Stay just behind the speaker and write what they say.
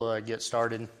Get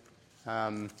started.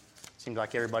 Seems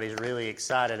like everybody's really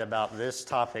excited about this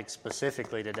topic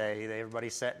specifically today.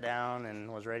 Everybody sat down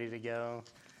and was ready to go.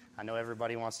 I know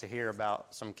everybody wants to hear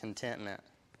about some contentment.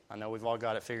 I know we've all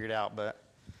got it figured out, but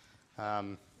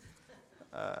I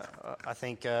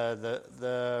think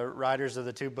the writers of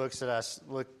the two books that I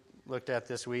looked at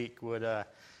this week would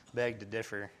beg to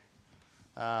differ.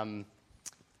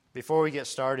 Before we get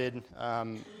started,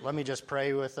 let me just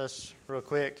pray with us real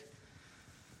quick.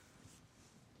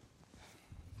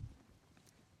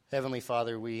 Heavenly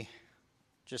Father, we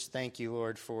just thank you,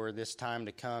 Lord, for this time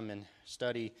to come and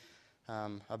study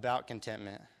about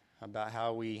contentment, about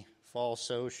how we fall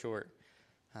so short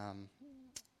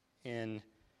in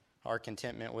our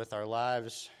contentment with our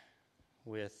lives,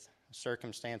 with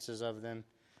circumstances of them.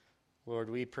 Lord,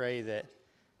 we pray that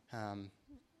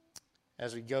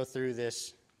as we go through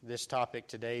this topic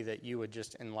today, that you would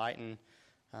just enlighten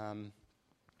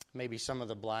maybe some of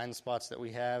the blind spots that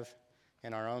we have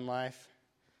in our own life.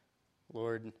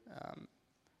 Lord,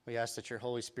 we ask that your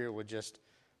Holy Spirit would just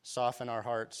soften our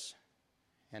hearts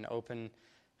and open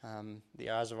the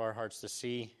eyes of our hearts to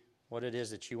see what it is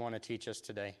that you want to teach us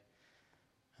today.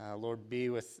 Lord, be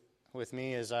with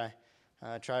me as I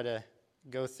try to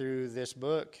go through this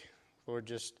book. Lord,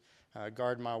 just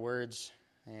guard my words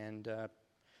and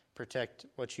protect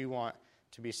what you want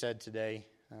to be said today,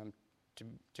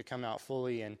 to come out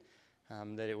fully, and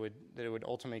that it would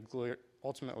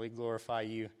ultimately glorify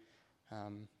you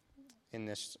in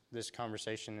this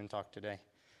conversation and talk today.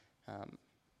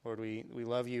 Lord, we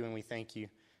love you and we thank you.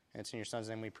 And it's in your Son's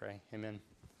name we pray. Amen.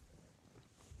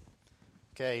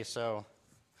 Okay, so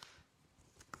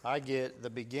I get the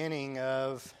beginning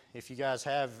of, if you guys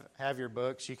have your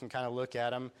books, you can kind of look at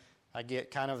them. I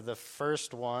get kind of the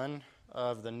first one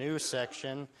of the new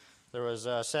section. There was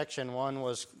section 1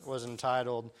 was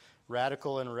entitled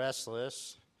Radical and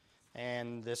Restless,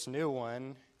 and this new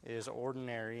one is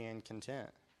Ordinary and Content.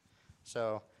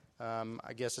 So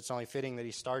I guess it's only fitting that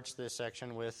he starts this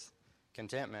section with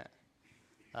contentment.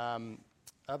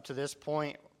 Up to this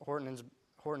point,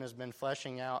 Horton has been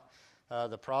fleshing out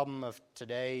the problem of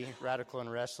today, radical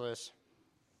and restless.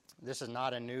 This is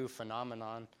not a new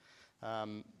phenomenon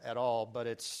at all, but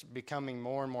it's becoming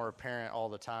more and more apparent all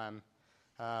the time.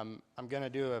 I'm going to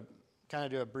do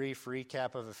a brief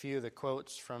recap of a few of the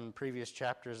quotes from previous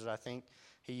chapters that I think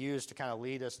he used to kind of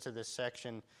lead us to this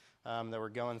section that we're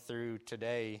going through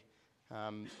today.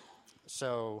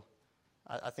 So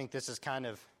I think this is kind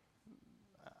of,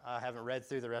 I haven't read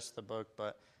through the rest of the book,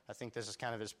 but I think this is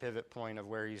kind of his pivot point of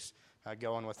where he's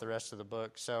going with the rest of the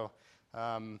book. So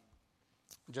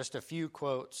just a few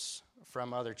quotes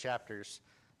from other chapters.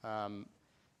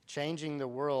 Changing the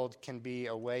world can be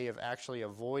a way of actually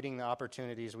avoiding the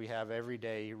opportunities we have every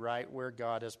day right where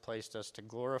God has placed us to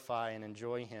glorify and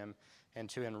enjoy Him and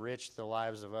to enrich the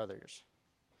lives of others.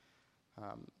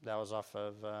 That was off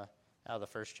of out of the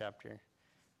first chapter.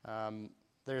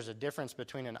 There's a difference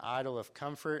between an idol of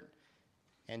comfort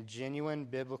and genuine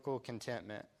biblical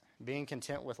contentment. Being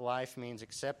content with life means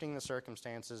accepting the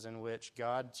circumstances in which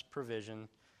God's provision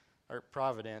or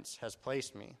providence has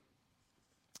placed me.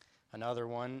 Another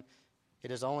one,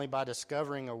 it is only by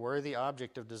discovering a worthy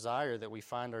object of desire that we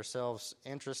find ourselves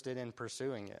interested in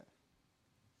pursuing it.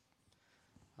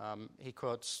 He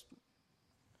quotes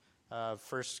 1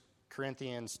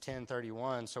 Corinthians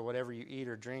 10:31, so whatever you eat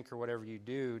or drink or whatever you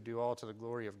do, do all to the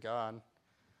glory of God.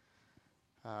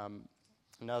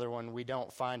 Another one, we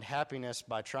don't find happiness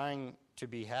by trying to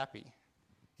be happy.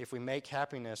 If we make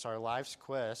happiness our life's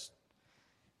quest,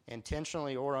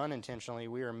 intentionally or unintentionally,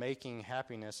 we are making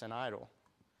happiness an idol.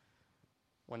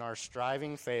 When our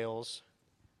striving fails,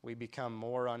 we become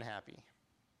more unhappy.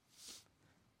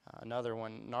 Another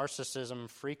one, narcissism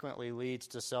frequently leads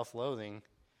to self-loathing.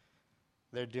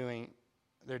 They're doing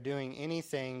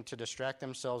anything to distract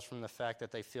themselves from the fact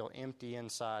that they feel empty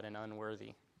inside and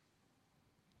unworthy.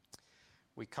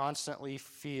 We constantly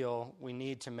feel we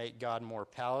need to make God more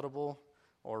palatable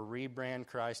or rebrand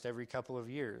Christ every couple of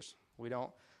years. We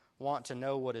don't want to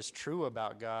know what is true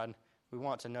about God. We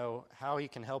want to know how He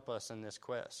can help us in this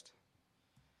quest.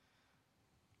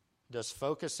 Does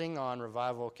focusing on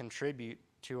revival contribute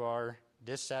to our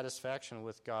dissatisfaction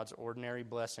with God's ordinary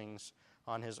blessings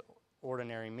on His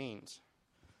ordinary means?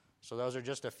 So those are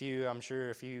just a few. I'm sure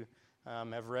if you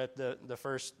have read the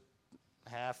first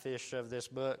half-ish of this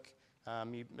book,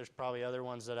 there's probably other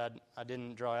ones that I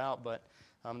didn't draw out, but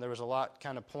there was a lot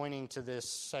kind of pointing to this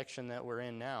section that we're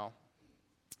in now.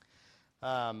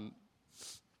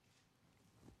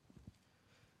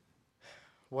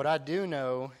 What I do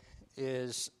know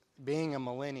is being a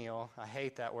millennial, I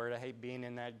hate that word. I hate being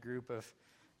in that group of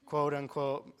quote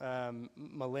unquote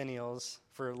millennials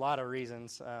for a lot of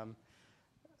reasons,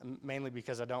 mainly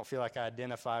because I don't feel like I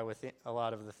identify with a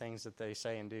lot of the things that they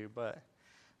say and do. But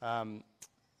I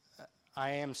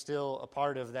am still a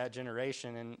part of that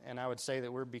generation, and I would say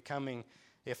that we're becoming,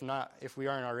 if we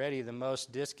aren't already, the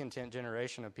most discontent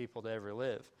generation of people to ever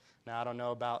live. Now, I don't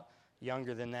know about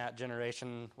younger than that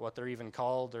generation, what they're even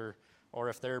called, or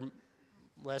if they're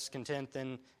less content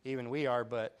than even we are,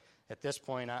 but at this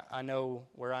point, I know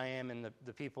where I am, and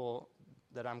the people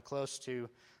that I'm close to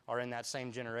are in that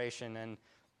same generation, and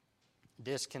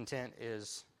discontent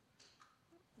is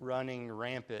running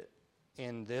rampant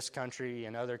in this country,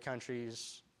 in other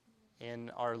countries, in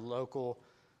our local,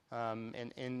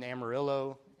 in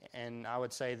Amarillo, and I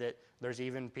would say that there's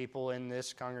even people in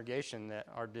this congregation that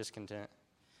are discontent.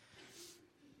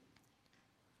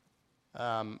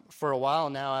 For a while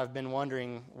now, I've been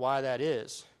wondering why that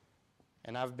is.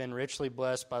 And I've been richly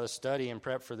blessed by the study and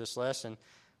prep for this lesson.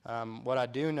 What I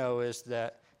do know is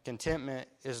that contentment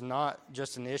is not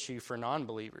just an issue for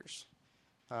non-believers.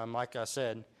 Like I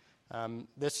said,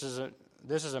 this is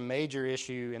a major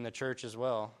issue in the church as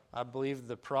well. I believe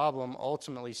the problem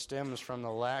ultimately stems from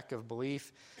the lack of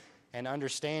belief and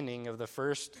understanding of the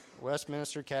first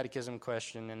Westminster Catechism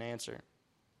question and answer.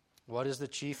 What is the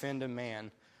chief end of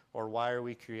man, or why are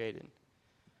we created?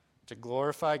 To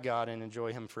glorify God and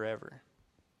enjoy Him forever.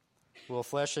 We'll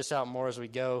flesh this out more as we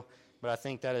go, but I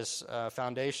think that is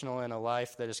foundational in a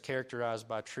life that is characterized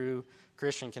by true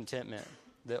Christian contentment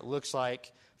that looks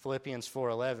like Philippians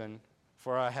 4:11,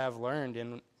 for I have learned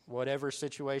in whatever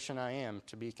situation I am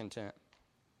to be content.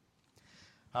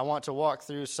 I want to walk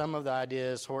through some of the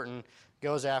ideas Horton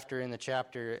goes after in the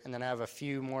chapter, and then I have a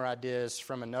few more ideas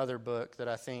from another book that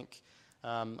I think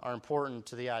are important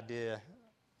to the idea,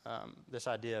 this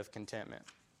idea of contentment.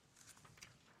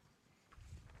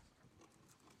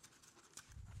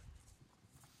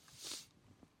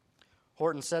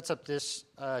 Horton sets up this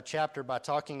chapter by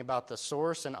talking about the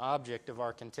source and object of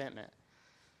our contentment.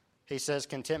 He says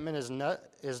contentment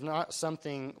is not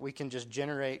something we can just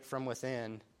generate from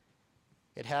within.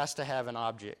 It has to have an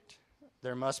object.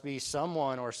 There must be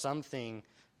someone or something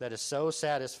that is so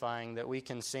satisfying that we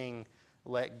can sing,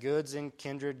 "Let goods and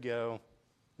kindred go,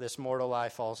 this mortal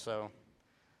life also."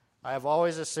 I have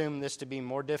always assumed this to be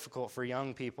more difficult for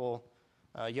younger people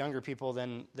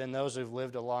than those who've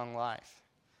lived a long life.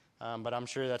 But I'm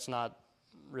sure that's not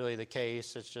really the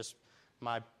case. It's just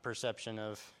my perception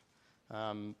of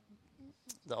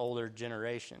the older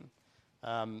generation.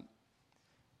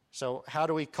 So how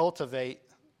do we cultivate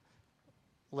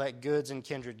let goods and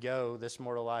kindred go, this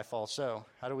mortal life also?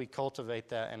 How do we cultivate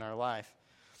that in our life?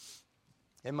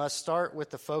 It must start with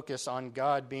the focus on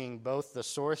God being both the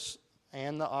source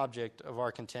and the object of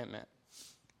our contentment.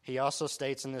 He also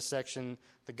states in this section,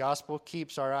 the gospel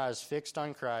keeps our eyes fixed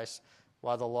on Christ,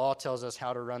 while the law tells us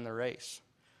how to run the race.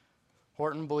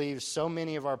 Horton believes so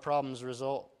many of our problems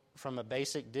result from a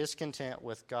basic discontent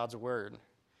with God's word.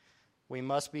 We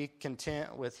must be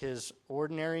content with His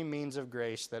ordinary means of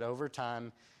grace that over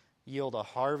time yield a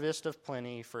harvest of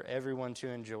plenty for everyone to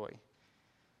enjoy.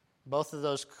 Both of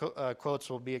those quotes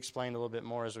will be explained a little bit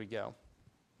more as we go.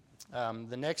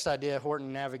 The next idea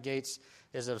Horton navigates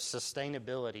is of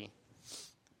sustainability.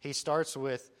 He starts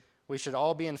with, we should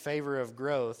all be in favor of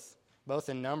growth, both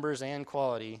in numbers and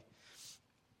quality,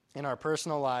 in our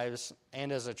personal lives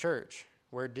and as a church,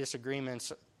 where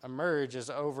disagreements emerge is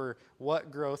over what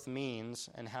growth means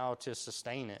and how to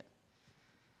sustain it.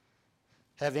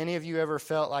 Have any of you ever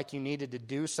felt like you needed to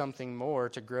do something more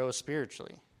to grow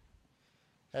spiritually?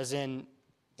 As in,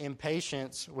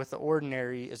 impatience with the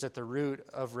ordinary is at the root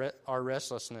of our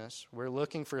restlessness. We're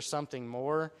looking for something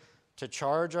more to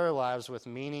charge our lives with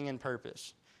meaning and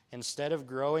purpose. Instead of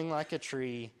growing like a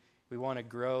tree, we want to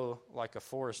grow like a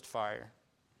forest fire.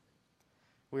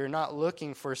 We are not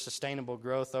looking for sustainable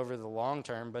growth over the long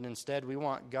term, but instead we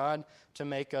want God to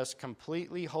make us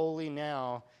completely holy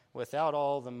now without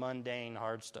all the mundane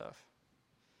hard stuff.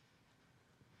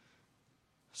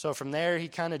 So from there, he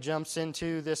kind of jumps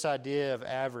into this idea of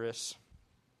avarice,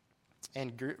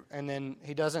 and then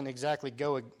he doesn't exactly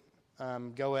go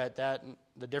at that,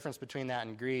 the difference between that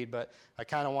and greed, but I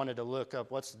kind of wanted to look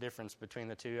up what's the difference between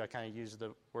the two. I kind of use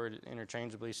the word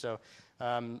interchangeably. So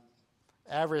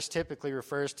avarice typically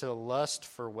refers to lust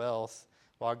for wealth,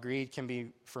 while greed can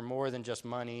be for more than just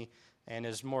money and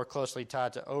is more closely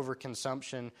tied to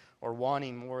overconsumption or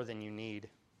wanting more than you need.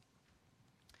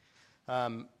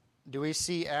 Do we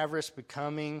see avarice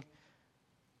becoming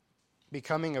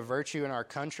a virtue in our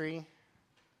country,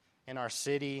 in our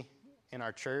city, in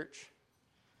our church?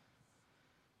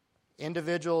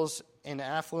 Individuals in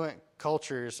affluent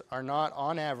cultures are not,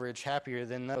 on average, happier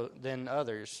than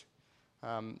others.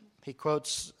 He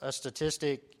quotes a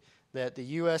statistic that the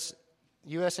U.S.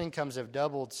 incomes have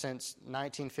doubled since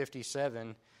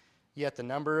 1957, yet the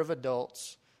number of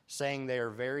adults saying they are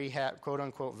very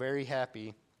quote-unquote very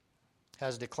happy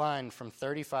has declined from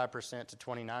 35% to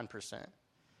 29%.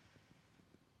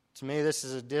 To me, this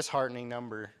is a disheartening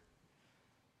number.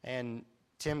 And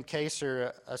Tim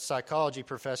Kaser, a psychology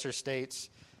professor, states,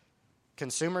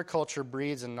 consumer culture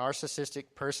breeds a narcissistic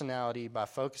personality by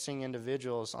focusing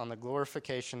individuals on the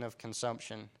glorification of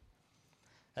consumption.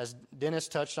 As Dennis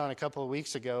touched on a couple of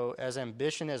weeks ago, as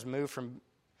ambition has moved from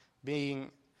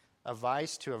being a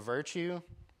vice to a virtue,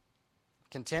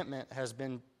 contentment has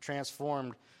been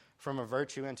transformed from a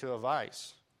virtue into a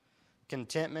vice.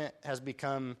 Contentment has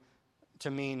become to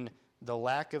mean the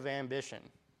lack of ambition,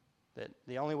 that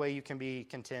the only way you can be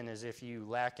content is if you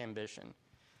lack ambition.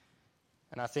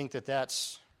 And I think that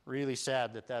that's really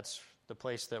sad that that's the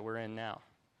place that we're in now.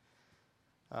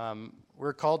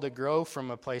 We're called to grow from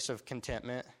a place of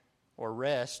contentment or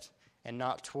rest and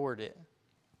not toward it.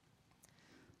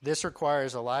 This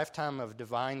requires a lifetime of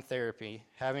divine therapy,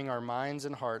 having our minds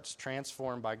and hearts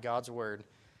transformed by God's Word.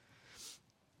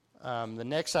 The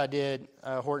next idea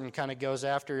Horton kind of goes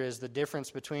after is the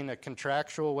difference between a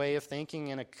contractual way of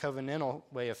thinking and a covenantal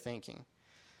way of thinking.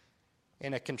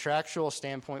 In a contractual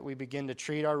standpoint, we begin to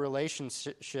treat our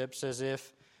relationships as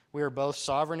if we are both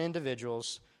sovereign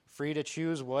individuals, free to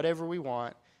choose whatever we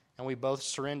want, and we both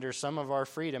surrender some of our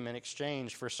freedom in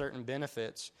exchange for certain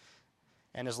benefits.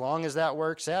 And as long as that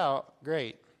works out,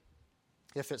 great.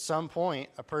 If at some point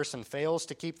a person fails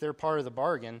to keep their part of the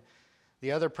bargain,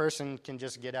 the other person can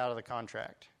just get out of the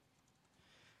contract.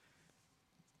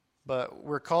 But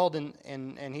we're called,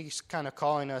 and he's kind of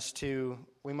calling us to,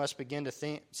 we must begin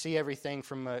to see everything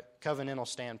from a covenantal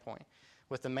standpoint,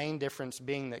 with the main difference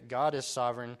being that God is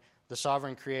sovereign, the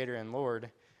sovereign creator and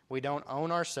Lord. We don't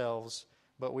own ourselves,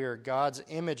 but we are God's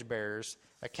image bearers,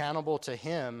 accountable to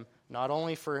Him, not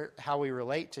only for how we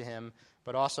relate to Him,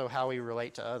 but also how we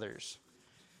relate to others.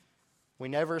 We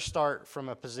never start from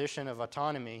a position of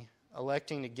autonomy,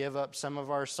 electing to give up some of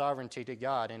our sovereignty to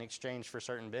God in exchange for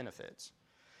certain benefits.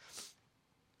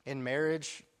 In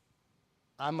marriage,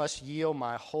 I must yield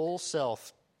my whole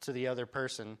self to the other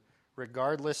person,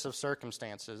 regardless of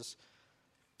circumstances,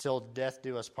 till death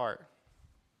do us part.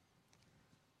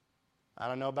 I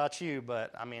don't know about you,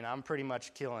 but I'm pretty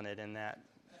much killing it in that.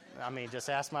 Just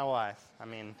ask my wife.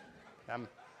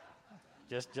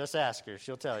 Just ask her;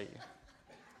 she'll tell you.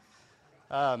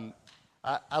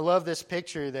 I love this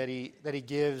picture that he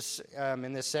gives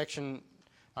in this section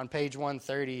on page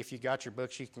 130. If you got your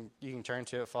books, you can turn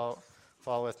to it.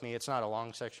 Follow with me. It's not a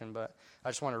long section, but I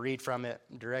just want to read from it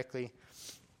directly.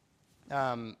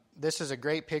 This is a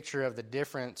great picture of the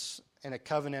difference in a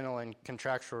covenantal and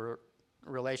contractual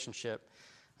relationship.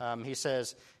 He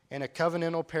says, in a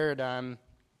covenantal paradigm,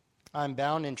 I'm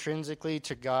bound intrinsically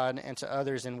to God and to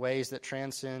others in ways that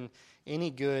transcend any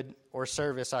good or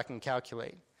service I can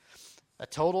calculate. A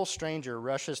total stranger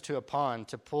rushes to a pond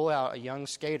to pull out a young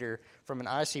skater from an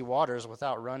icy waters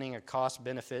without running a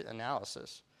cost-benefit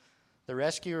analysis. The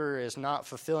rescuer is not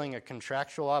fulfilling a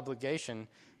contractual obligation,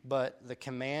 but the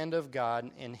command of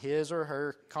God in his or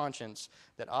her conscience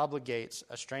that obligates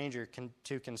a stranger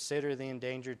to consider the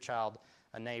endangered child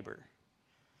a neighbor.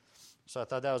 So I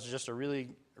thought that was just a really,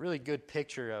 really good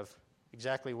picture of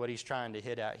exactly what he's trying to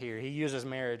hit at here. He uses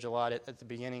marriage a lot at the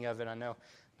beginning of it. I know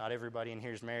not everybody in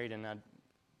here is married, and I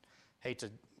hate to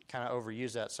kind of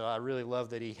overuse that. So I really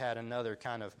love that he had another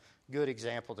kind of good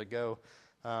example to go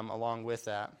along with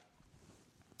that.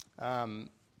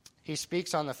 He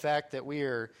speaks on the fact that we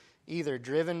are either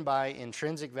driven by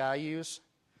intrinsic values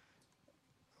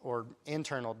or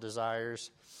internal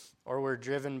desires, or we're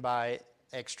driven by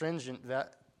extrinsic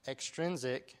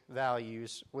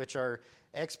values, which are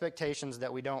expectations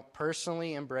that we don't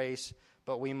personally embrace,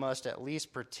 but we must at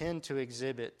least pretend to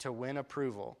exhibit to win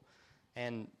approval.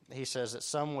 And he says that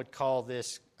some would call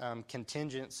this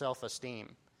contingent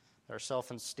self-esteem. Our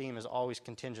self-esteem is always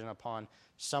contingent upon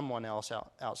someone else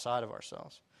outside of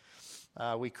ourselves.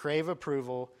 We crave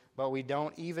approval, but we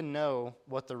don't even know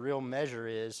what the real measure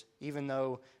is, even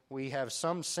though we have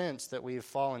some sense that we've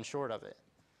fallen short of it.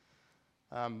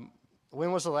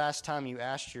 When was the last time you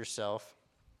asked yourself,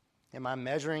 am I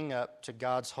measuring up to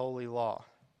God's holy law?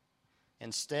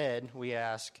 Instead, we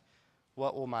ask,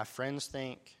 what will my friends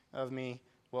think of me?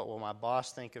 What will my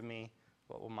boss think of me?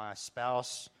 What will my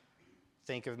spouse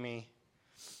think of me?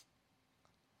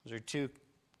 Those are two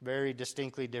very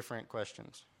distinctly different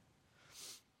questions.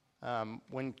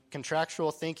 When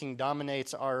contractual thinking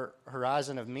dominates our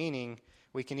horizon of meaning,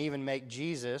 we can even make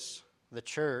Jesus, the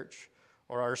church,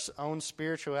 or our own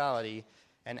spirituality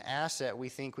an asset we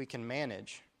think we can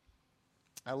manage.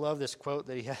 I love this quote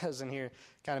that he has in here.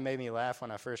 Kind of made me laugh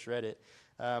when I first read it.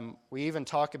 We even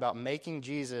talk about making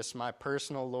Jesus my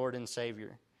personal Lord and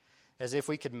Savior, as if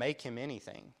we could make him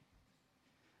anything.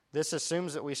 This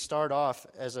assumes that we start off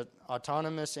as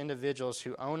autonomous individuals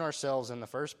who own ourselves in the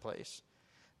first place.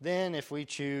 Then, if we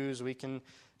choose, we can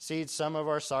cede some of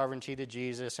our sovereignty to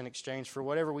Jesus in exchange for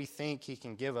whatever we think he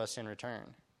can give us in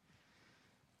return.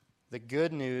 The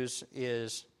good news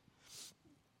is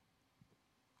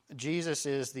Jesus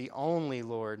is the only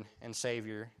Lord and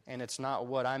Savior, and it's not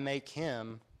what I make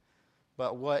him,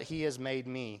 but what he has made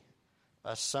me,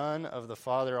 a son of the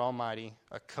Father Almighty,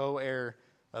 a co-heir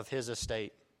of his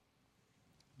estate.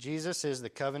 Jesus is the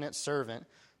covenant servant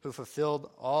who fulfilled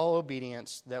all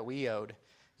obedience that we owed.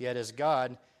 Yet as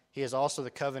God, he is also the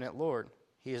covenant Lord.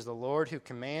 He is the Lord who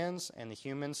commands and the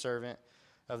human servant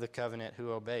of the covenant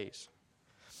who obeys.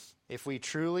 If we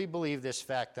truly believe this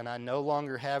fact, then I no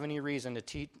longer have any reason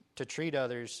to treat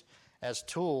others as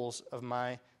tools of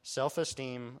my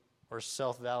self-esteem or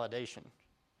self-validation.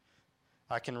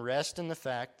 I can rest in the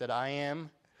fact that I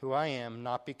am who I am,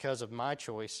 not because of my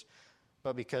choice,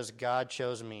 but because God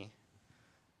chose me.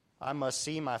 I must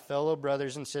see my fellow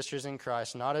brothers and sisters in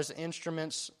Christ not as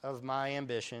instruments of my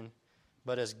ambition,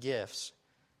 but as gifts,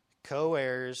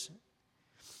 co-heirs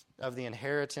of the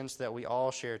inheritance that we all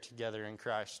share together in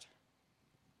Christ.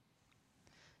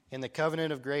 In the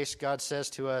covenant of grace, God says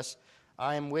to us,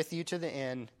 I am with you to the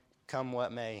end, come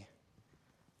what may.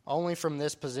 Only from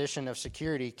this position of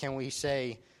security can we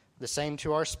say the same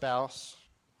to our spouse,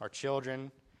 our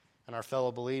children, and our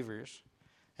fellow believers.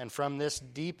 And from this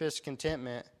deepest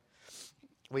contentment,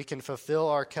 we can fulfill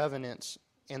our covenants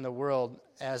in the world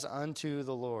as unto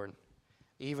the Lord,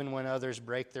 even when others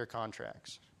break their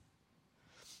contracts.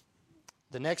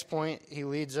 The next point he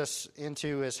leads us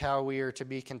into is how we are to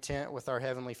be content with our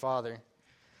Heavenly Father.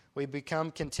 We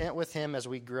become content with him as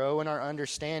we grow in our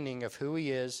understanding of who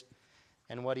he is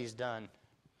and what he's done.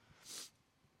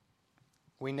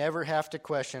 We never have to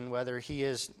question whether he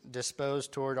is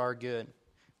disposed toward our good.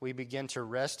 We begin to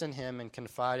rest in him and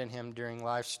confide in him during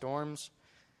life's storms,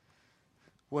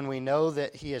 when we know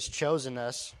that he has chosen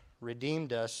us,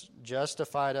 redeemed us,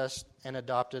 justified us, and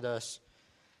adopted us,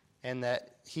 and that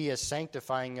he is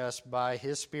sanctifying us by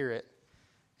his Spirit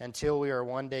until we are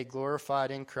one day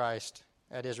glorified in Christ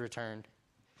at his return.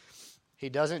 He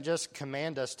doesn't just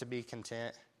command us to be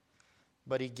content,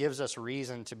 but he gives us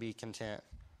reason to be content.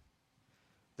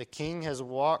 The King has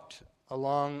walked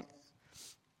alone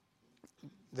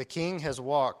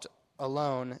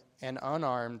and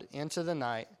unarmed into the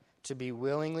night to be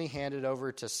willingly handed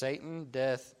over to Satan,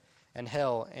 death, and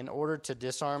hell in order to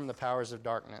disarm the powers of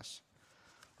darkness.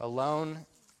 Alone,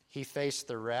 he faced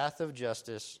the wrath of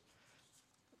justice,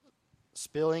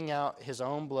 spilling out his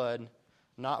own blood,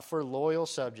 not for loyal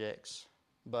subjects,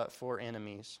 but for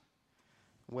enemies,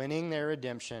 winning their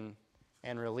redemption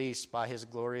and release by his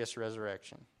glorious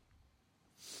resurrection.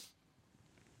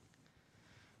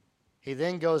 He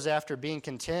then goes after being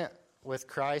content with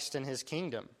Christ and his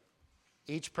kingdom.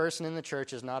 Each person in the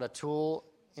church is not a tool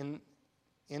in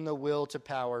the will to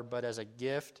power, but as a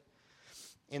gift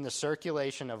in the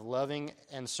circulation of loving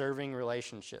and serving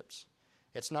relationships.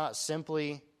 It's not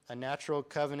simply a natural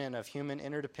covenant of human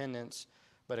interdependence,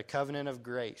 but a covenant of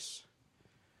grace.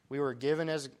 Where we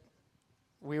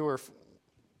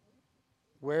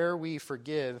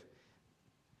forgive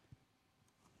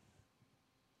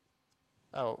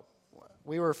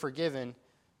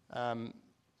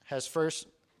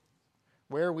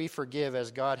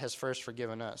as God has first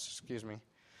forgiven us.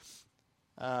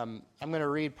 I'm going to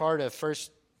read part of 1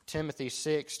 Timothy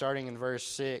 6, starting in verse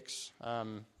 6.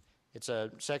 It's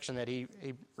a section that he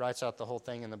writes out the whole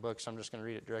thing in the book, so I'm just going to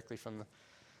read it directly from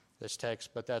this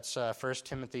text. But that's 1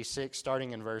 Timothy 6,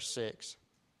 starting in verse 6.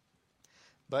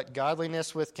 But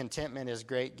godliness with contentment is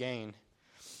great gain.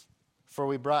 For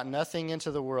we brought nothing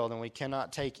into the world, and we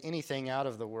cannot take anything out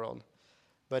of the world.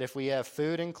 But if we have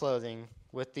food and clothing,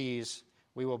 with these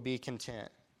we will be content.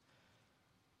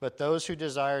 But those who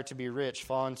desire to be rich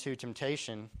fall into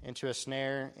temptation, into a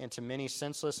snare, into many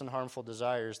senseless and harmful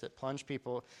desires that plunge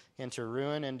people into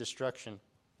ruin and destruction.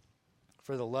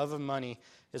 For the love of money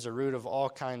is a root of all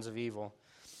kinds of evil.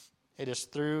 It is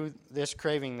through this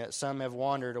craving that some have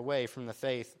wandered away from the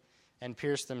faith and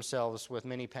pierced themselves with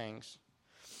many pangs.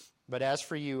 But as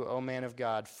for you, O man of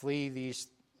God, flee these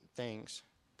things.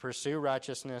 Pursue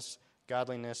righteousness,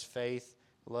 godliness, faith,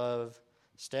 love,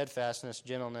 steadfastness,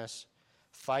 gentleness.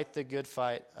 Fight the good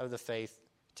fight of the faith.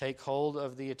 Take hold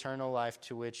of the eternal life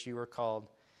to which you were called,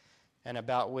 and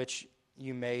about which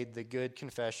you made the good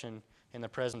confession in the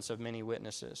presence of many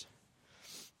witnesses."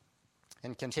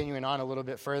 And continuing on a little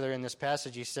bit further in this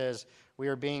passage, he says, "We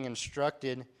are being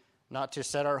instructed not to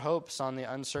set our hopes on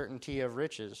the uncertainty of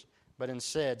riches, but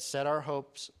instead set our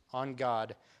hopes on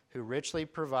God, who richly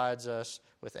provides us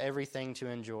with everything to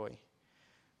enjoy.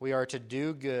 We are to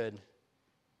do good,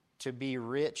 to be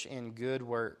rich in good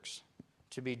works,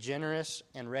 to be generous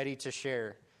and ready to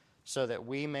share, so that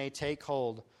we may take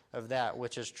hold of that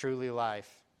which is truly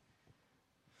life.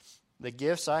 The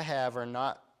gifts I have are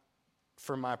not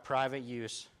for my private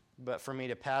use, but for me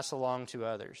to pass along to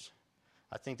others."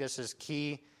 I think this is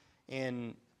key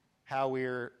in how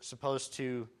we're supposed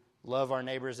to love our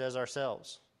neighbors as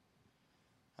ourselves.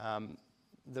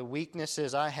 The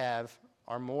weaknesses I have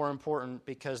are more important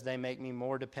because they make me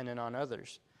more dependent on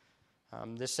others.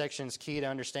 This section is key to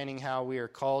understanding how we are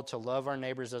called to love our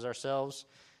neighbors as ourselves,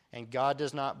 and God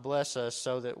does not bless us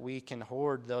so that we can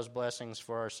hoard those blessings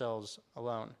for ourselves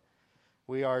alone.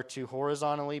 We are to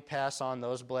horizontally pass on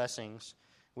those blessings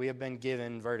we have been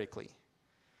given vertically.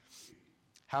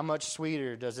 How much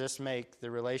sweeter does this make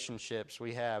the relationships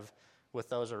we have with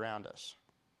those around us?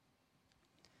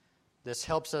 This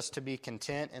helps us to be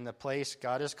content in the place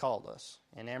God has called us,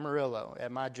 in Amarillo,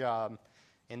 at my job,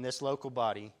 in this local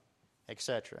body,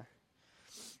 etc.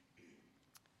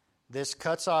 This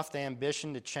cuts off the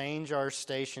ambition to change our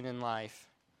station in life.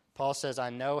 Paul says,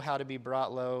 "I know how to be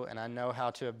brought low, and I know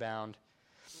how to abound.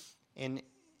 In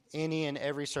any and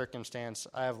every circumstance,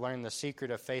 I have learned the secret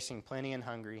of facing plenty and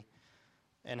hunger,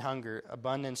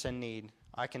 abundance and need.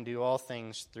 I can do all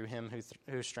things through him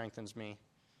who strengthens me."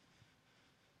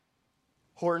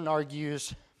 Horton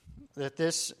argues that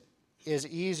this is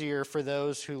easier for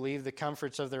those who leave the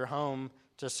comforts of their home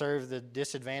to serve the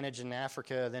disadvantaged in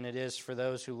Africa than it is for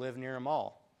those who live near a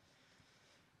mall.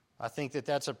 I think that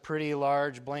that's a pretty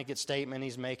large blanket statement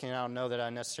he's making. I don't know that I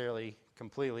necessarily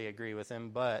completely agree with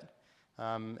him, but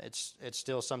it's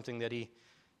still something that he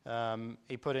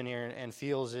put in here and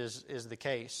feels is the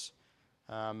case.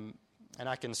 And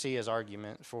I can see his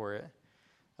argument for it.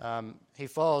 He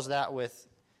follows that with,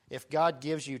 if God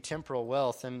gives you temporal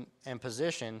wealth and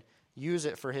position, use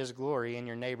it for his glory and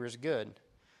your neighbor's good.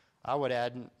 I would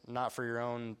add, not for your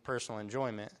own personal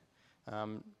enjoyment,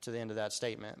 to the end of that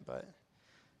statement. But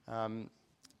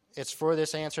it's for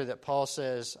this answer that Paul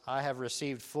says, "I have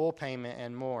received full payment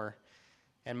and more,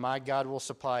 and my God will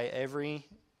supply every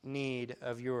need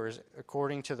of yours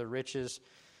according to the riches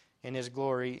in his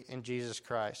glory in Jesus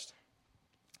Christ."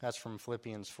 That's from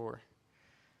Philippians 4.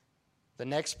 The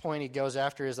next point he goes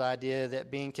after is the idea that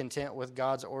being content with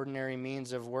God's ordinary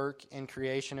means of work in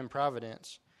creation and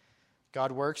providence.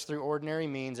 God works through ordinary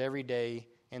means every day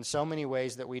in so many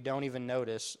ways that we don't even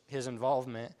notice his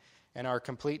involvement and our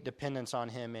complete dependence on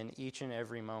him in each and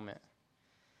every moment.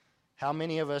 How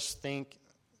many of us think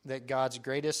that God's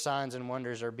greatest signs and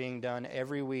wonders are being done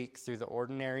every week through the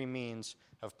ordinary means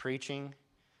of preaching,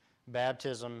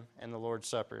 baptism, and the Lord's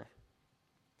Supper?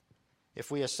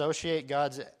 If we associate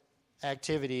God's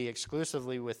activity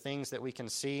exclusively with things that we can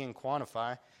see and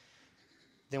quantify,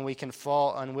 then we can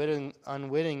fall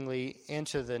unwittingly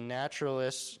into the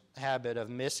naturalist habit of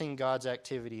missing God's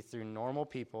activity through normal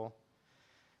people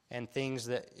and things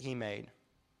that he made.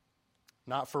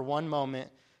 Not for one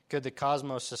moment could the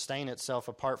cosmos sustain itself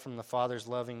apart from the Father's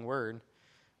loving word,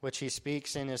 which he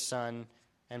speaks in his Son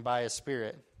and by his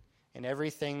Spirit. In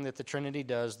everything that the Trinity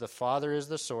does, the Father is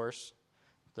the source,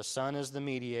 the Son is the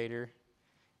mediator,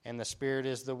 and the Spirit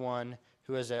is the one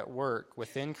who is at work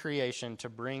within creation to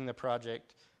bring the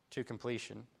project to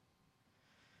completion.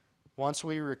 Once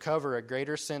we recover a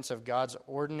greater sense of God's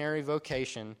ordinary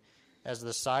vocation as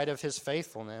the site of his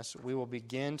faithfulness, we will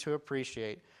begin to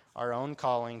appreciate our own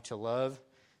calling to love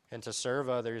and to serve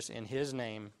others in his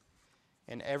name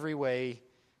in every way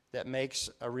that makes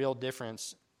a real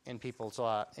difference in people's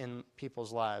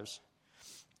lives.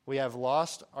 We have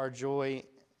lost our joy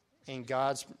in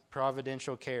God's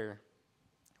providential care,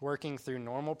 working through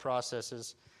normal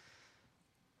processes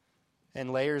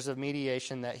and layers of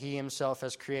mediation that he himself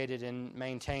has created and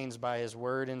maintains by his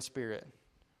word and Spirit.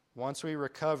 Once we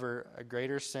recover a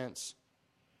greater sense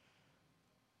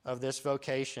of this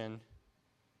vocation,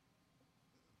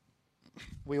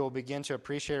 we will begin to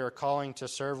appreciate our calling to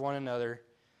serve one another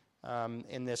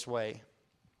in this way.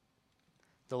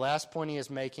 The last point he is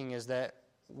making is that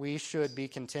we should be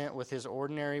content with his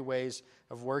ordinary ways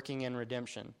of working in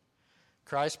redemption.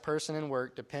 Christ's person and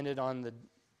work depended on the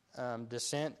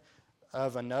descent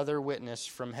of another witness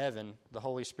from heaven, the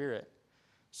Holy Spirit.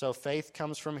 So faith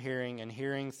comes from hearing, and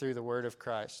hearing through the word of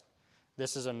Christ.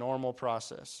 This is a normal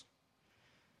process.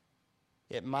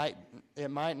 It might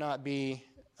not be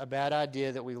a bad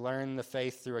idea that we learn the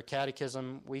faith through a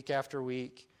catechism week after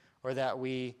week, or that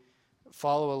we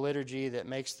follow a liturgy that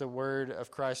makes the word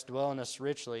of Christ dwell in us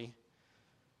richly.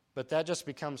 But that just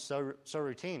becomes so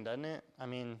routine, doesn't it? I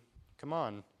mean, come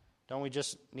on. Don't we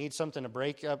just need something to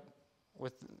break up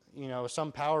with,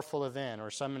 some powerful event or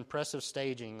some impressive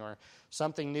staging or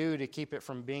something new to keep it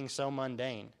from being so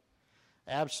mundane?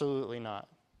 Absolutely not.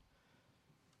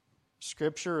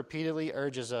 Scripture repeatedly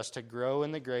urges us to grow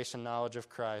in the grace and knowledge of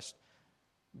Christ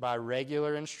by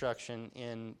regular instruction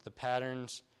in the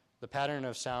pattern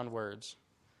of sound words.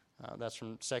 That's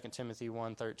from 2 Timothy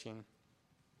 1:13.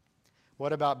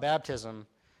 What about baptism?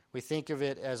 We think of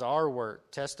it as our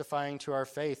work, testifying to our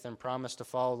faith and promise to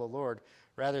follow the Lord,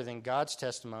 rather than God's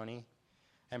testimony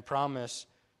and promise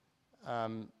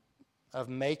of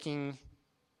making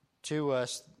to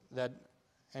us that,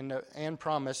 and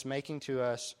promise making to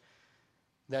us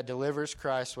that delivers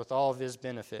Christ with all of his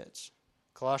benefits.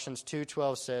 Colossians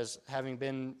 2:12 says, having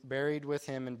been buried with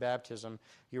him in baptism,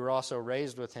 you were also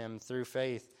raised with him through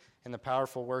faith in the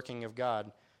powerful working of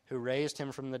God, who raised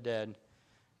him from the dead.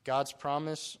 God's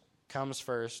promise comes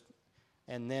first,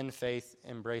 and then faith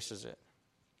embraces it.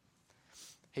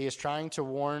 He is trying to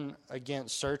warn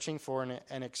against searching for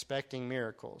and expecting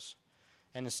miracles,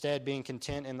 and instead being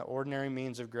content in the ordinary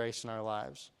means of grace in our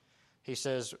lives. He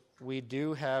says, we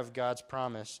do have God's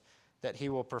promise that he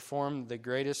will perform the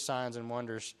greatest signs and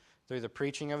wonders through the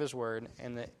preaching of his word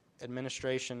and the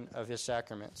administration of his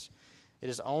sacraments. It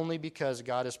is only because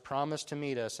God has promised to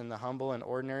meet us in the humble and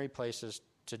ordinary places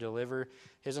to deliver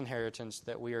his inheritance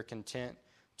that we are content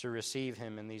to receive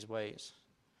him in these ways.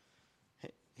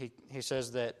 He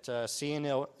says that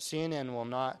CNN will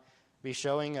not be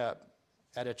showing up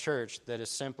at a church that is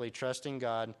simply trusting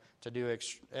God to do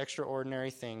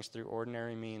extraordinary things through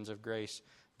ordinary means of grace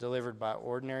delivered by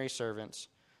ordinary servants,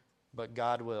 but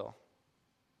God will,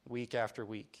 week after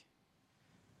week.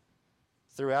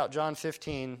 Throughout John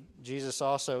 15, Jesus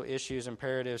also issues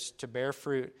imperatives to bear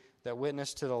fruit that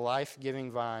witness to the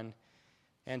life-giving vine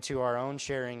and to our own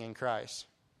sharing in Christ.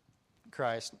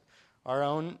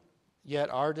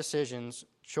 Yet our decisions,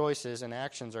 choices, and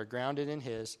actions are grounded in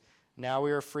his. Now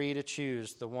we are free to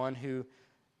choose the one who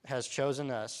has chosen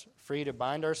us, free to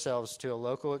bind ourselves to a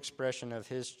local expression of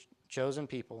his chosen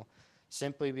people,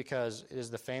 simply because it is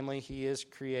the family he is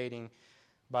creating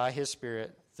by his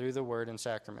Spirit through the word and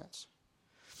sacraments.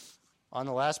 On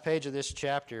the last page of this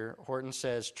chapter, Horton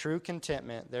says, true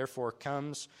contentment, therefore,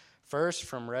 comes first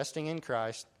from resting in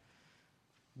Christ.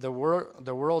 The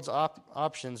world's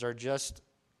options are just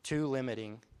too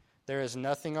limiting. There is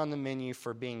nothing on the menu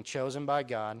for being chosen by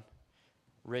God,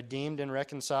 redeemed and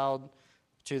reconciled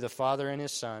to the Father and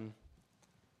his Son,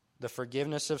 the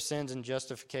forgiveness of sins and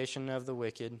justification of the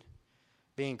wicked,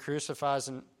 being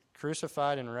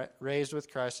crucified and raised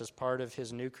with Christ as part of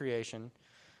his new creation,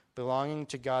 belonging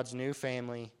to God's new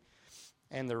family,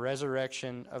 and the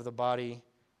resurrection of the body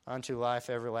unto life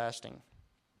everlasting.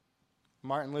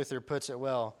 Martin Luther puts it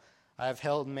well, I have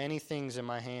held many things in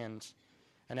my hands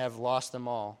and have lost them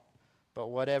all, but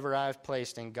whatever I have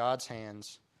placed in God's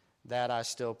hands, that I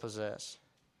still possess.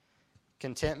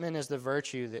 Contentment is the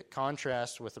virtue that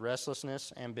contrasts with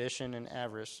restlessness, ambition, and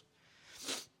avarice.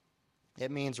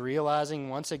 It means realizing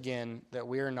once again that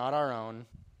we are not our own.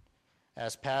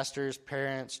 As pastors,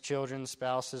 parents, children,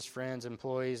 spouses, friends,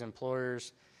 employees,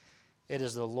 employers, it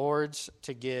is the Lord's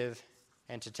to give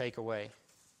and to take away.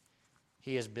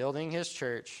 He is building his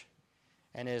church,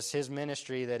 and it is his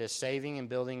ministry that is saving and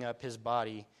building up his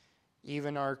body.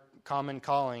 Even our common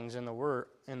callings in the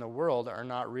world are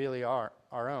not really our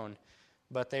own,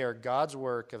 but they are God's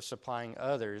work of supplying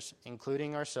others,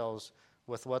 including ourselves,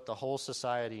 with what the whole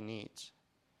society needs.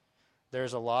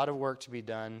 There's a lot of work to be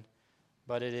done,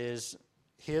 but it is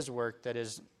his work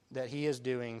that he is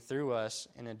doing through us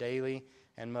in a daily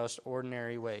and most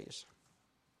ordinary ways.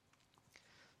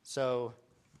 So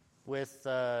with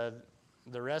the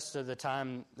rest of the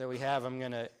time that we have, I'm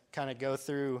going to kind of go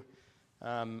through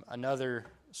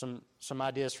some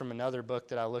ideas from another book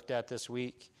that I looked at this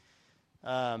week,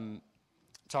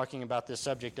 talking about this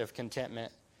subject of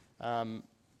contentment.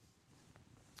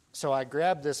 So I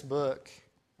grabbed this book.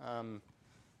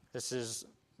 This is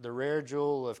The Rare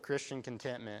Jewel of Christian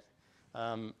Contentment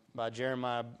by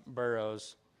Jeremiah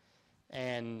Burroughs.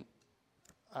 And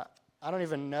I don't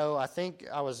even know, I think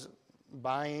I was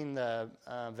buying the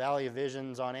Valley of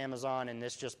Visions on Amazon, and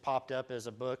this just popped up as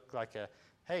a book, like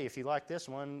hey, if you like this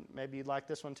one, maybe you'd like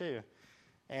this one too.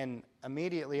 And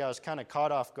immediately I was kind of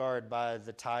caught off guard by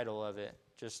the title of it,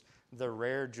 just the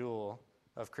rare jewel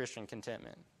of Christian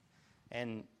contentment.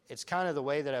 And it's kind of the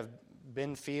way that I've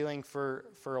been feeling for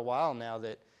a while now,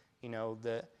 that,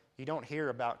 that you don't hear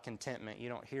about contentment. You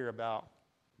don't hear about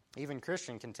even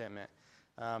Christian contentment.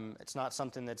 It's not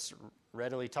something that's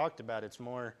readily talked about. It's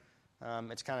more,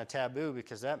 it's kind of taboo,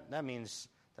 because that means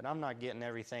that I'm not getting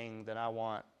everything that I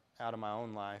want out of my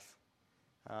own life.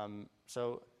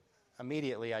 So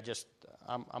immediately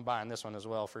I'm buying this one as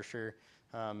well, for sure,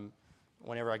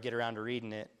 whenever I get around to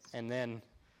reading it. And then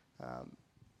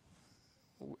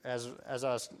as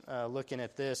I was looking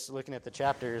at the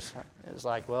chapters, it was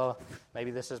like, well,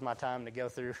 maybe this is my time to go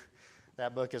through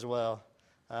that book as well.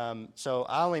 So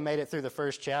I only made it through the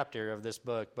first chapter of this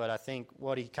book, but I think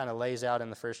what he kind of lays out in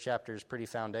the first chapter is pretty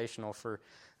foundational for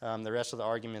the rest of the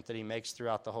argument that he makes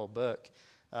throughout the whole book.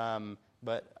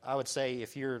 But I would say,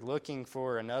 if you're looking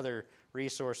for another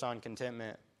resource on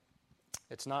contentment,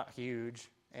 it's not huge,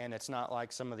 and it's not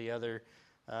like some of the other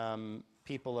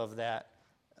people of that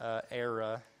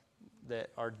era that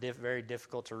are very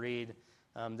difficult to read.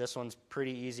 This one's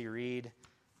pretty easy read,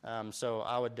 so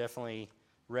I would definitely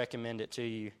recommend it to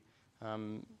you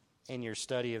in your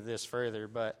study of this further.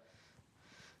 But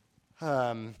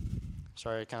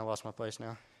sorry, I kind of lost my place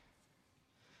now.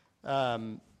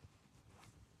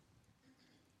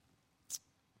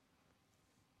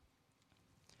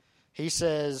 He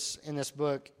says in this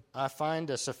book, I find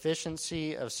a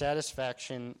sufficiency of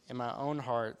satisfaction in my own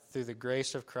heart through the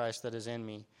grace of Christ that is in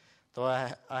me. Though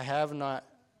I have not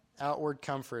outward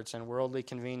comforts and worldly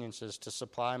conveniences to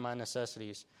supply my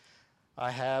necessities,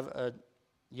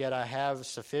 yet I have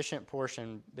sufficient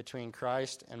portion between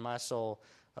Christ and my soul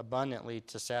abundantly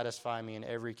to satisfy me in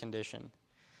every condition.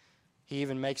 He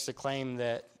even makes the claim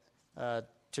that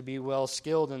to be well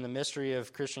skilled in the mystery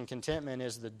of Christian contentment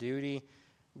is the duty,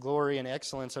 glory, and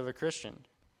excellence of a Christian.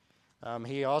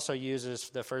 He also uses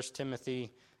the 1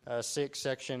 Timothy 6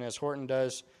 section, as Horton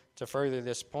does, to further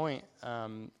this point.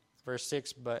 Verse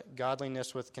 6, but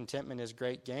godliness with contentment is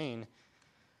great gain.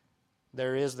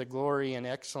 There is the glory and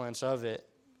excellence of it,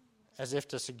 as if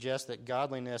to suggest that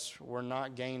godliness were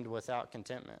not gained without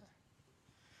contentment.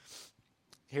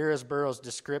 Here is Burroughs'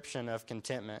 description of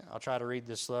contentment. I'll try to read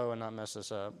this slow and not mess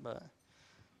this up. But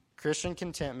Christian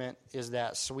contentment is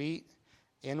that sweet,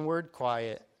 inward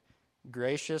quiet,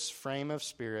 gracious frame of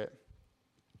spirit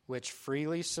which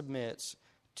freely submits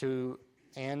to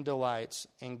and delights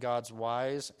in God's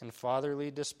wise and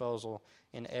fatherly disposal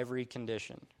in every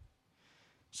condition.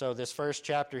 So this first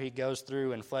chapter he goes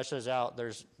through and fleshes out.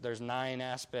 There's 9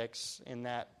 aspects in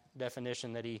that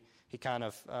definition that he kind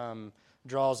of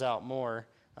draws out more.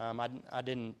 I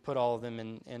didn't put all of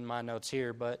them in my notes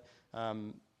here, but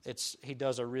he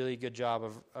does a really good job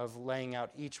of laying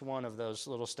out each one of those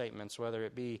little statements, whether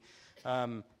it be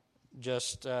sorry,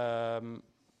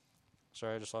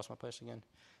 I just lost my place again.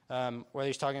 Whether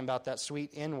he's talking about that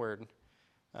sweet inward,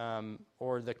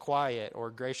 or the quiet or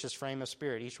gracious frame of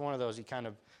spirit. Each one of those, he kind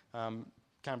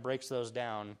of breaks those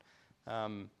down.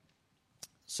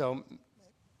 So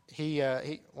he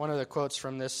one of the quotes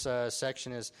from this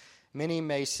section is, many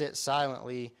may sit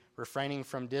silently, refraining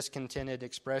from discontented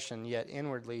expression, yet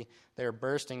inwardly they are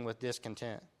bursting with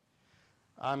discontent.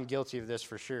 I'm guilty of this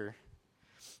for sure.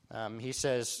 He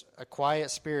says, a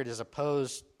quiet spirit is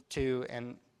opposed to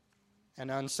an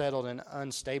unsettled and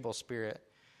unstable spirit,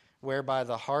 whereby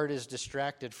the heart is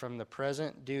distracted from the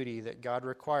present duty that God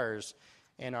requires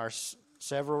in our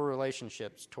several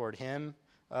relationships toward Him,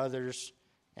 others,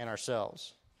 and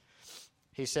ourselves.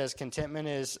 He says contentment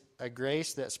is a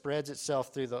grace that spreads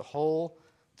itself through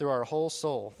our whole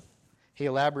soul. He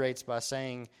elaborates by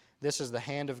saying, this is the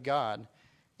hand of God,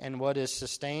 and what is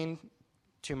sustained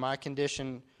to my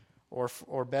condition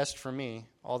or best for me.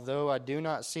 Although I do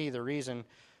not see the reason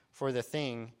for the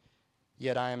thing,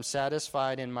 yet I am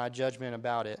satisfied in my judgment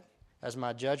about it. As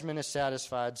my judgment is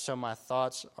satisfied, so my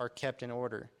thoughts are kept in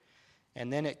order.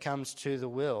 And then it comes to the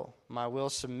will. My will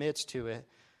submits to it.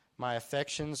 My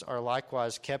affections are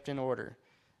likewise kept in order,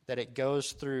 that it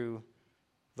goes through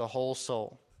the whole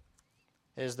soul.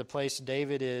 It is the place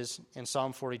David is in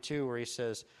Psalm 42, where he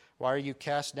says, why are you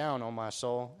cast down, O my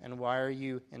soul, and why are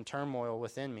you in turmoil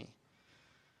within me?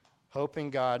 Hope in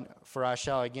God, for I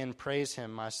shall again praise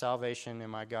Him, my salvation and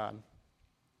my God.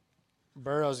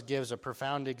 Burroughs gives a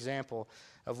profound example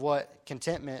of what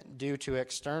contentment due to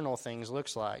external things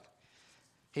looks like.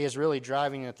 He is really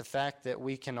driving at the fact that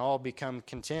we can all become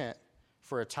content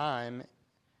for a time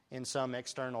in some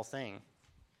external thing.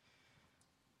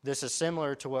 This is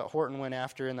similar to what Horton went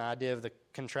after in the idea of the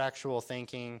contractual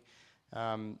thinking,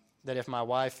 that if my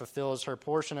wife fulfills her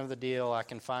portion of the deal, I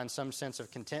can find some sense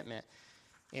of contentment.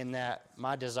 in that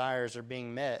my desires are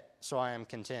being met, so I am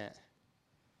content.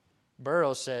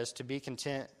 Burroughs says to be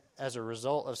content as a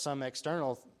result of some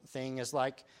external thing is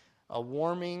like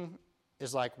warming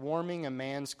a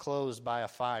man's clothes by a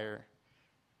fire.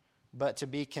 But to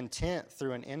be content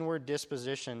through an inward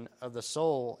disposition of the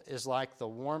soul is like the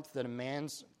warmth that a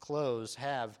man's clothes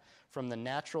have from the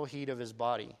natural heat of his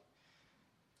body.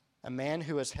 A man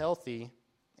who is healthy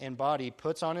in body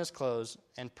puts on his clothes,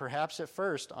 and perhaps at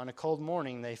first, on a cold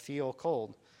morning, they feel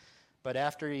cold. But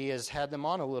after he has had them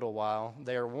on a little while,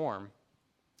 they are warm.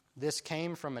 This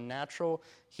came from a natural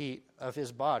heat of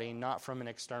his body, not from an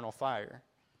external fire.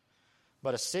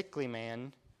 But a sickly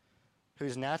man,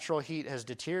 whose natural heat has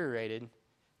deteriorated,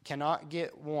 cannot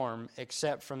get warm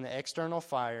except from the external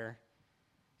fire,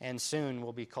 and soon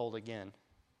will be cold again.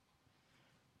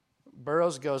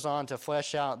 Burroughs goes on to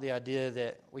flesh out the idea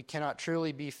that we cannot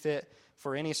truly be fit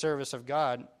for any service of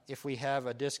God if we have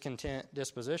a discontent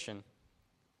disposition.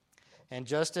 And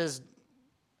just as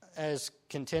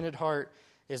contented heart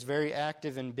is very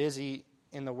active and busy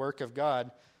in the work of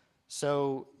God,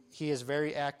 so he is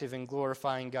very active in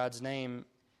glorifying God's name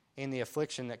in the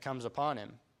affliction that comes upon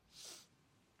him.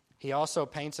 He also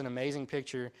paints an amazing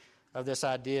picture of this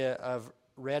idea of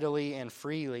readily and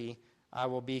freely I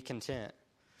will be content.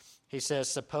 He says,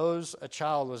 suppose a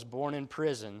child was born in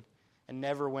prison and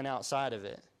never went outside of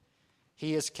it.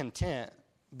 He is content,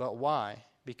 but why?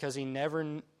 Because he never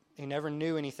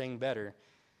knew anything better.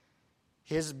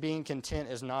 His being content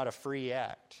is not a free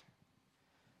act.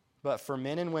 But for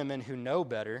men and women who know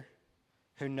better,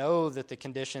 who know that the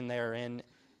condition they are in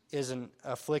is an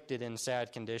afflicted and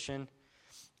sad condition,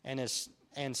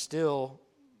 and still,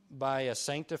 by a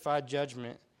sanctified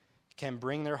judgment, can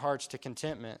bring their hearts to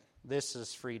contentment, this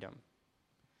is freedom.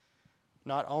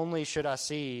 Not only should I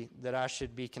see that I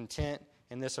should be content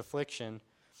in this affliction,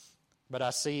 but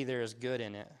I see there is good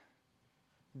in it.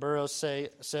 Burroughs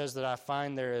says that I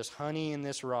find there is honey in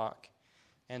this rock,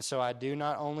 and so I do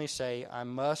not only say I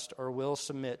must or will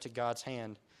submit to God's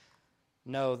hand.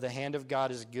 No, the hand of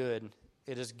God is good.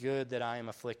 It is good that I am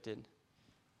afflicted.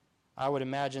 I would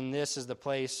imagine this is the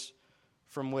place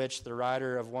from which the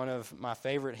writer of one of my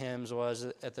favorite hymns was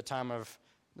at the time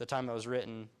it was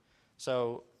written.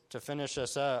 So to finish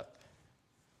us up,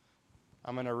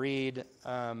 I'm going to read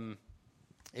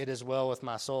It Is Well With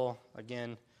My Soul.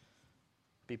 Again,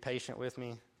 be patient with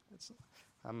me.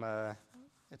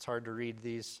 It's hard to read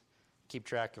these, keep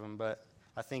track of them, but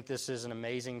I think this is an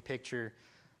amazing picture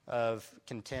of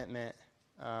contentment.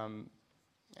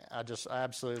 I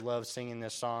absolutely love singing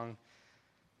this song.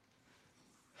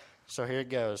 So here it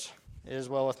goes. It is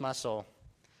well with my soul.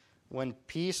 When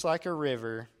peace like a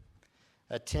river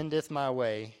attendeth my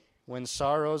way, when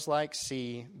sorrows like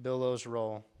sea billows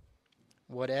roll,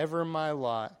 whatever my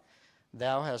lot,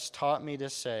 thou hast taught me to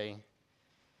say,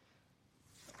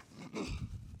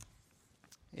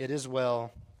 it is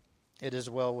well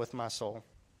with my soul.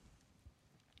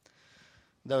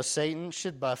 Though Satan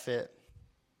should buffet,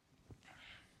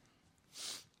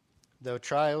 though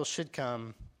trials should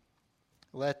come,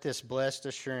 let this blessed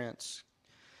assurance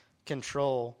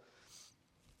control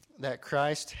that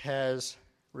Christ has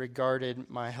regarded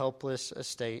my helpless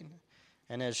estate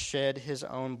and has shed his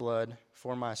own blood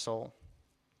for my soul.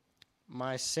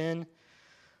 My sin,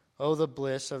 oh, the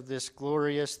bliss of this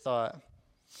glorious thought,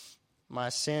 my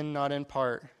sin not in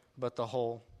part, but the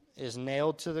whole, is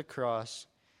nailed to the cross,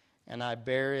 and I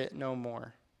bear it no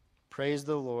more. Praise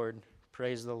the Lord,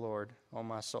 O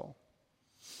my soul.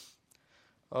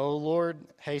 O Lord,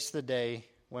 haste the day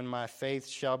when my faith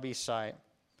shall be sight,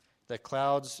 the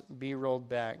clouds be rolled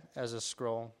back as a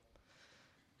scroll.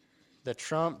 The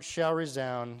trump shall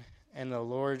resound, and the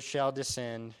Lord shall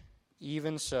descend.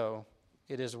 Even so,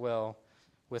 it is well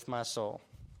with my soul.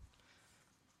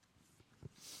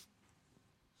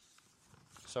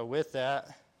 So with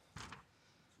that,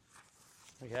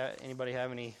 anybody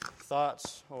have any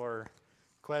thoughts or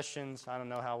questions? I don't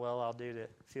know how well I'll do to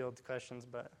field the questions,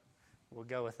 but we'll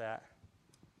go with that.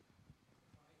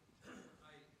 I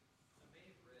may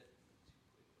have read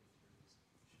too quickly through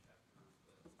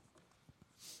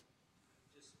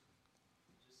this chapter,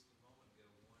 but just a moment ago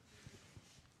wondered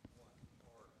what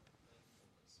part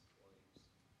thankfulness plays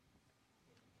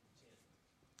in contentment.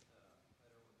 I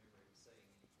don't remember him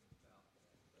saying anything about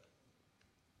that, but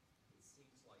it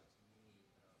seems like to me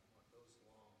what goes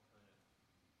along kind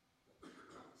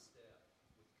of step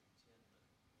with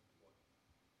contentment, what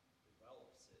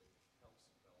develops it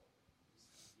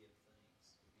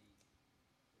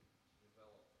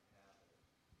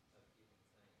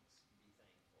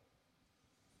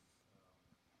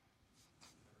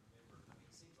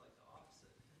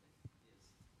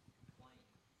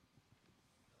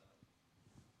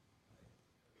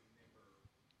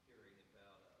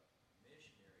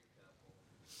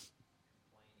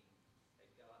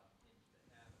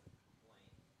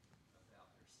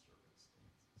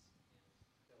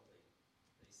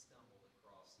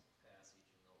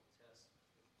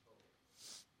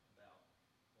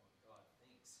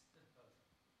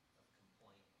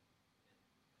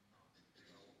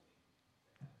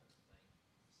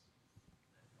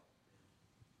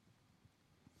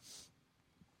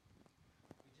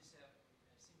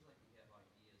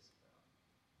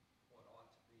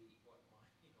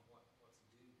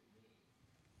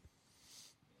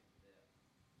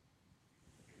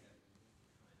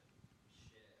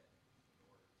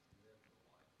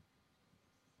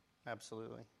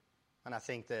Absolutely. And I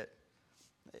think that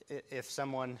if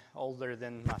someone older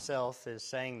than myself is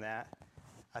saying that,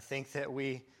 I think that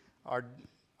we are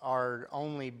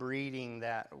only breeding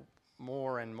that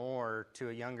more and more to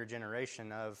a younger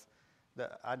generation of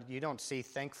you don't see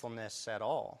thankfulness at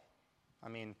all. I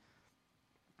mean,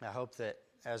 I hope that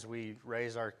as we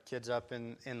raise our kids up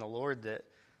in the Lord, that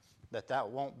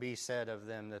won't be said of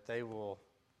them, that they won't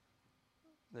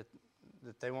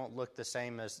look the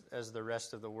same as the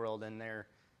rest of the world in their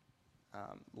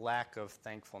lack of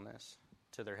thankfulness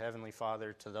to their Heavenly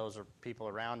Father, to those people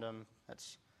around them.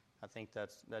 I think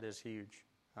that is huge.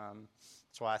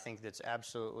 That's why I think it's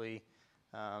absolutely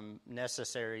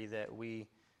necessary that we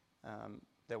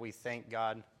thank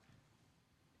God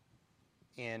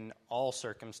in all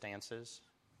circumstances,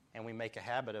 and we make a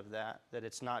habit of that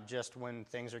it's not just when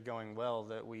things are going well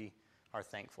that we are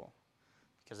thankful,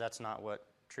 because that's not what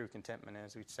true contentment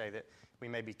is. We'd say that we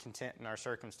may be content in our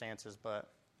circumstances,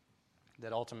 but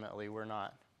that ultimately we're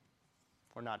not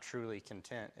truly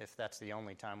content if that's the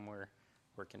only time we're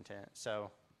content.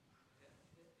 So It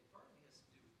partly has to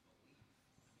do with belief. I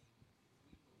mean,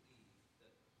 if we believe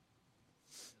that kind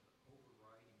of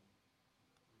overriding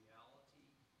reality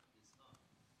is not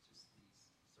just these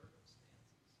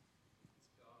circumstances, it's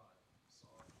God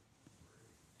sovereign for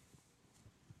everything,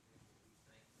 then we'll be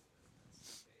thankful that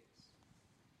that's the case.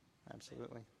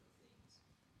 absolutely.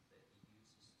 Thankful for the things that He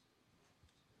uses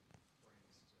to bring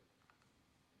us to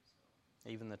Himself.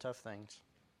 Even the tough things.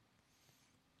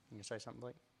 You can say something,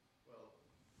 Blake? Well,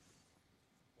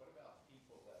 what about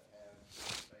people that have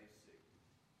basic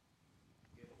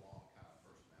get along kind of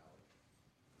personality?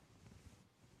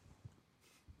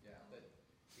 Yeah, but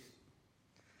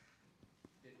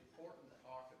it's important to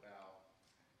talk about,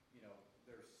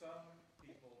 there's some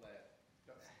people that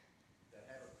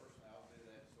have a personality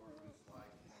that sort of is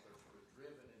like, they're sort of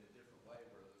driven in a different way,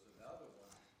 where there's another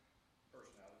one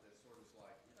personality that sort of is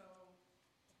like,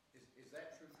 is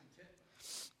that true contentment?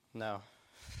 No.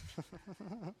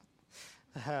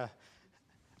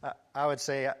 I would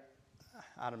say,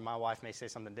 my wife may say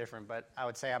something different, but I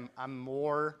would say I'm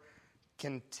more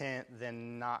content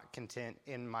than not content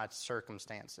in my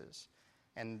circumstances.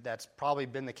 And that's probably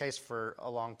been the case for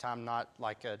a long time, not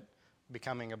like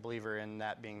becoming a believer in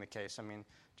that being the case. I mean,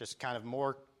 just kind of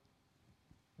more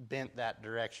bent that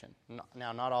direction.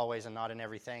 Now, not always and not in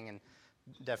everything, and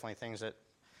definitely things that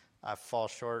I fall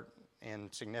short in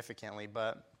significantly,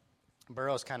 but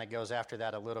Burroughs kind of goes after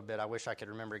that a little bit. I wish I could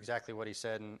remember exactly what he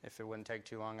said, and if it wouldn't take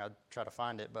too long, I'd try to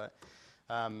find it. But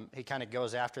he kind of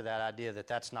goes after that idea that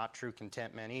that's not true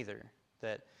contentment either.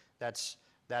 That's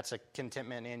a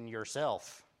contentment in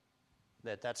yourself.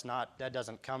 That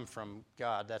doesn't come from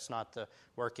God. That's not the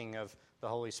working of the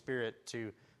Holy Spirit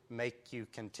to make you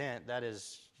content. That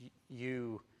is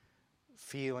you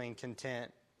feeling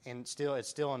content, and it's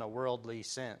still in a worldly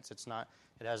sense. It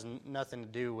has nothing to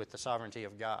do with the sovereignty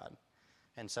of God.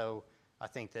 And so I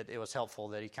think that it was helpful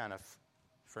that he kind of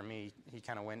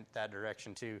went that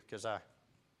direction too, because I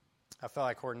felt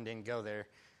like Horton didn't go there,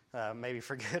 maybe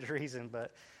for good reason,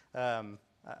 but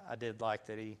I did like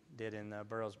that he did in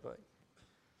Burroughs' book.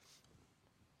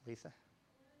 Letha?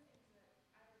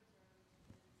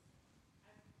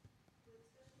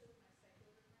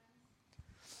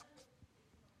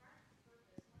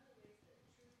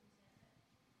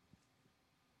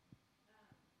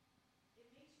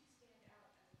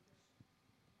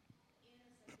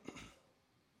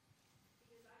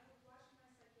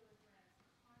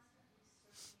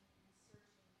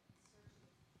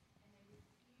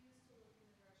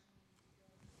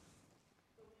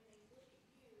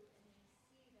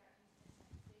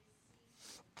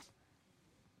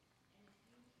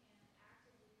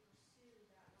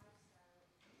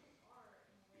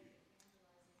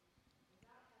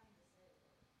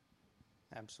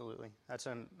 Absolutely. That's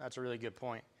a really good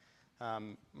point.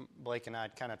 Blake and I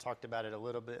kind of talked about it a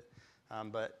little bit,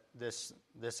 but this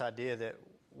idea that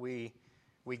we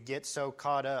get so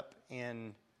caught up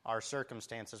in our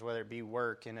circumstances, whether it be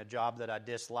work, in a job that I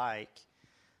dislike,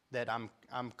 that I'm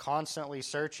constantly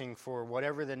searching for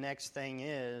whatever the next thing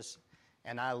is,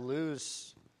 and I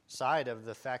lose sight of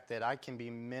the fact that I can be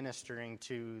ministering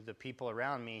to the people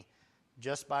around me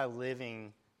just by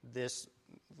living this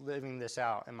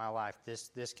out in my life,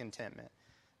 this contentment.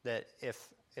 That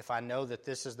if I know that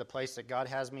this is the place that God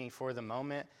has me for the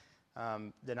moment,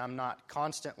 then I'm not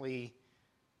constantly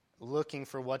looking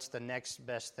for what's the next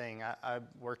best thing. I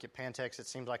work at Pantex. It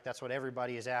seems like that's what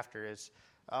everybody is after. Is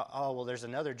there's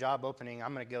another job opening.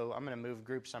 I'm going to move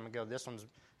groups. I'm going to go. This one's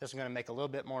going to make a little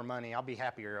bit more money. I'll be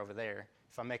happier over there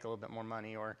if I make a little bit more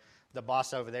money, or the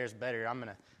boss over there is better. I'm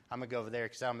gonna go over there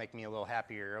because that'll make me a little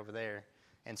happier over there,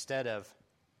 instead of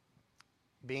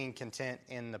being content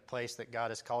in the place that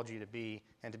God has called you to be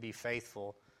and to be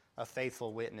faithful, a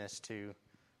faithful witness to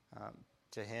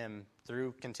Him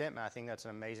through contentment. I think that's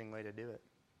an amazing way to do it.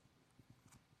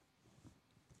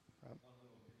 One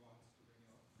little nuance to bring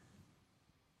up.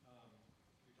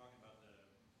 You're talking about the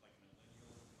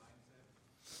millennial mindset.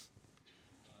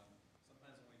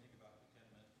 Sometimes when we think about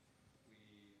contentment,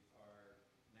 we are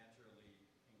naturally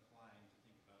inclined to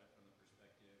think about it from the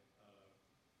perspective of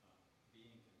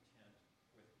being content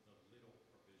with the little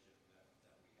provision that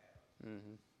we have.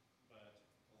 Mm-hmm. But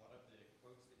a lot of the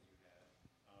quotes that you had,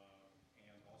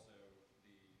 and also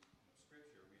the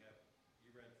scripture we have, you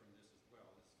read from this as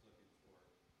well. This is Philippians 4.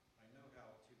 I know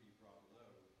how to be brought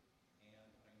low,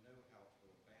 and I know how to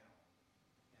abound.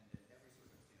 And in every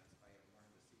circumstance, I have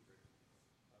learned the secret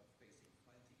of facing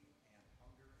plenty and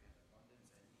hunger and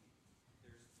abundance and need.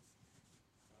 There's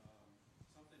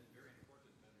something very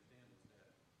important to understand is that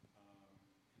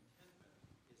contentment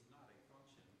is not a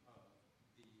function of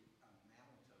the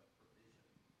amount of provision.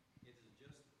 It is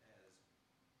just as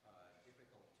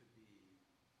difficult to be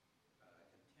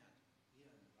content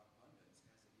in abundance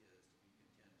as it is to be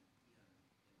content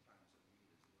in times of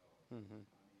need as well. Mm-hmm.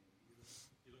 I mean, you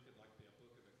look at like the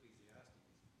book of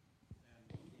Ecclesiastes, and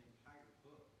the entire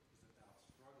book is about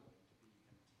struggling to be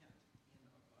content in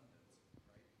abundance,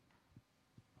 right?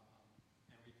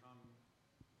 And we come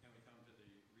to the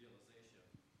realization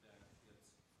that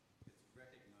it's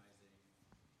recognizing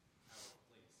our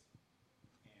place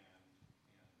and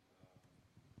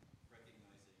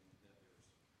recognizing that there's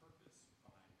purpose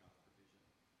behind God's provision,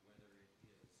 whether it is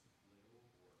little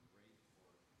or great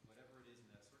or whatever it is in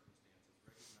that circumstance. It's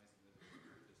recognizing that there's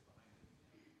purpose behind it, and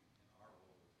our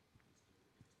role is to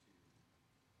be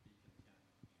content and be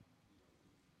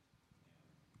obedient and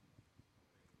obey His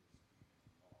command and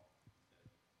law.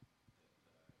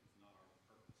 That is not our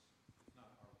purpose. It's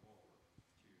not our role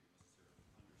to necessarily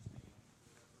understand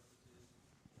what that purpose is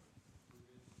or to prove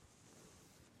it or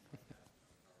anything like that.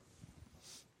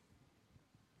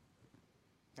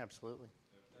 Absolutely.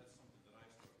 That's something that I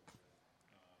struggle with,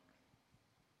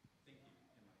 thinking in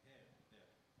my head that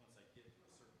once I get to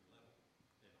a certain level,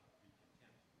 then I'll be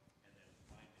content, and then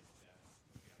finding that,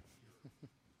 okay, I'm here, and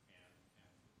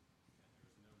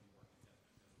there's no more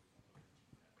contentment as a result of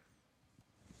reaching that.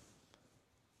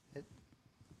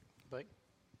 Blake?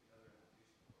 The other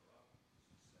implication of what Rob just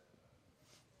said too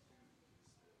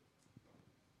is that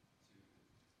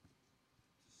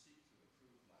to seek to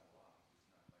improve my lot is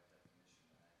not by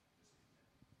definition an act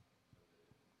of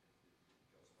discontent,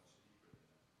 but that it goes much deeper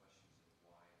than that. Questions of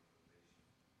why and motivation,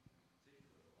 in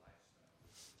particular the lifestyle,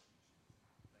 relationship,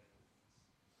 thankfulness.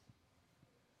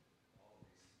 All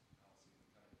of these, I don't see them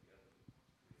coming together to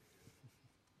create a good,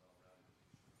 well-rounded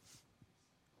picture of these things.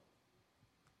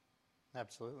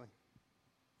 Absolutely.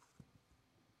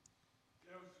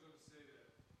 Yeah, I was just going to say that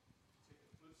take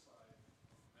the flip side,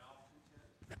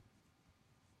 malcontent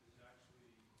is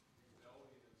actually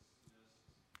rebelliousness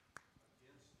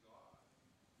against God,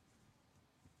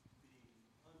 being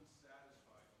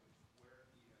unsatisfied with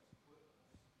where He has put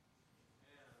us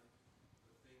and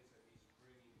the things that He's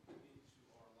bringing into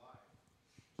our life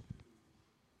to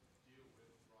deal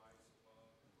with, rise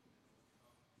above, and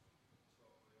overcome. So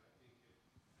I think it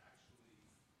actually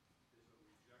is a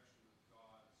rejection of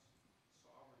God's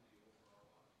sovereignty over our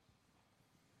lives.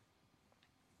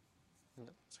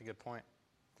 That's a good point.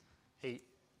 Hey,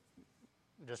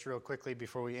 just real quickly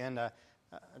before we end, I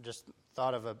just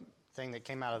thought of a thing that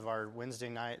came out of our Wednesday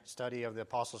night study of the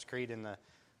Apostles' Creed and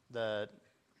the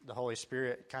Holy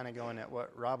Spirit, kind of going at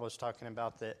what Rob was talking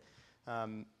about, that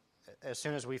as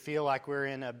soon as we feel like we're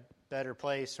in a better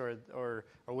place or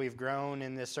we've grown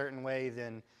in this certain way,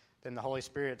 then the Holy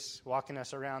Spirit's walking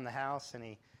us around the house,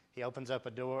 and he opens up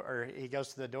a door, or he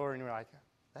goes to the door, and we're like,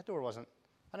 that door wasn't,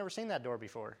 I've never seen that door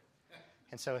before.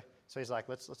 And so he's like,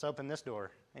 let's open this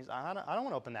door. And he's like, I don't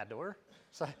want to open that door.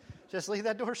 So just leave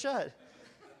that door shut.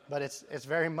 But it's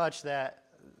very much that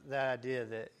idea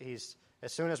that he's,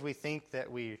 as soon as we think that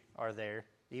we are there,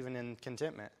 even in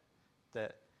contentment,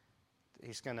 that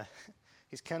he's gonna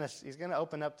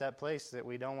open up that place that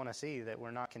we don't want to see, that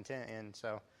we're not content in.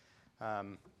 So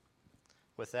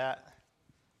with that,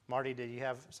 Marty, did you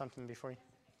have something before you?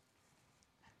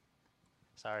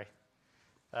 Sorry.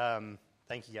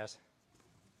 Thank you, guys.